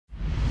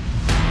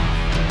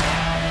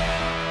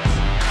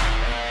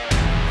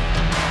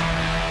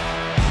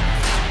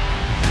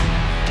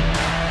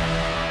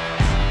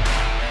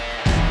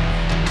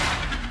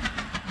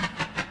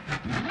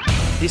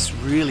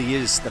really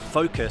is the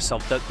focus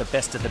of the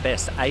best of the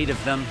best. 8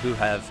 of them who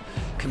have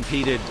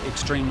competed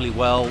extremely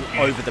well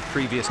over the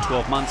previous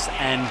 12 months,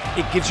 and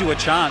it gives you a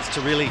chance to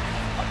really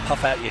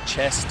puff out your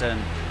chest and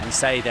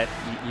say that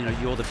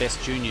you're the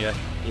best junior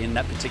in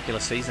that particular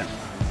season.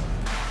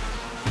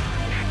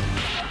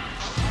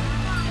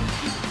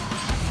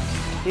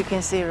 You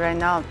can see right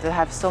now they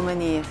have so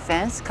many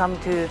fans come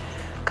to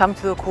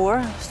the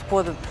court,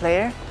 support the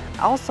player.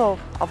 Also,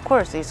 of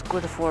course, it's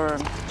good for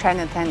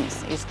China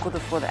tennis. It's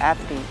good for the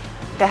athlete.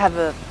 They have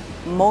a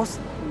most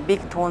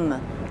big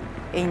tournament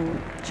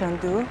in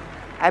Chengdu.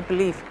 I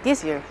believe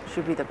this year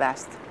should be the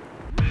best.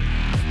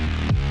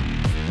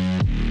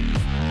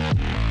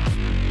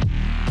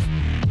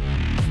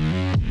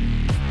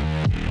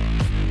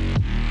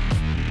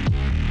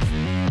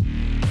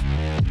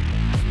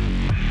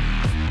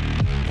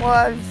 Well,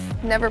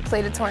 I've never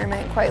played a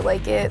tournament quite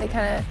like it. They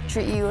kind of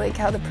treat you like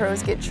how the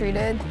pros get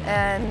treated,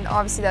 and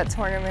obviously that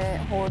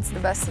tournament holds the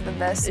best of the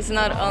best. It's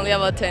not only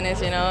about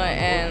tennis,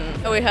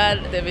 and we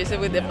had the visit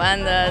with the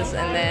pandas,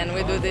 and then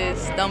we do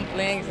these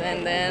dumplings,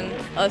 and then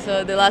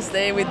also the last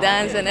day we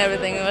dance and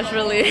everything. It was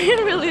really,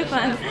 really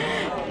fun.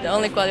 They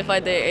only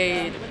qualified the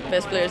 8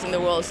 best players in the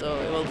world, so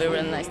it will be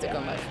really nice to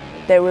come back.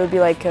 There will be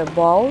like a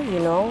ball,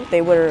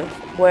 they will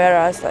wear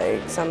us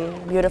like some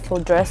beautiful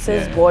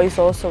dresses. Yeah. Boys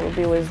also will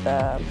be with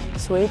the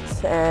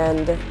suites,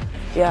 and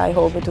yeah, I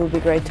hope it will be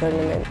a great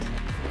tournament.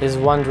 It's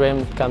one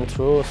dream come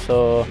true,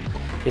 so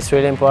it's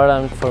really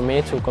important for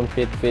me to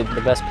compete with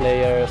the best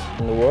players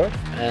in the world,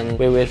 and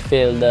we will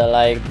feel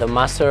the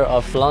master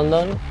of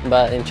London,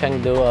 but in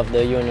Chengdu of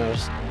the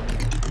juniors.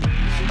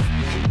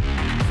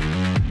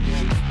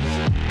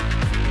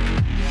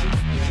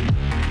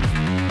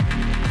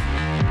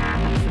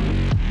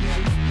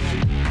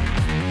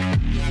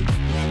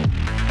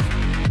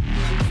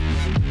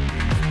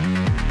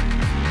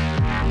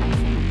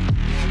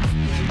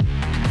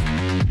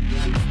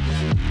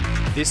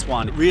 This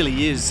one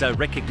really is a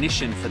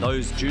recognition for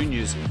those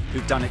juniors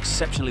who've done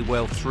exceptionally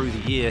well through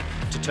the year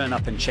to turn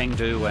up in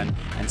Chengdu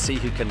and see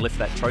who can lift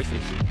that trophy.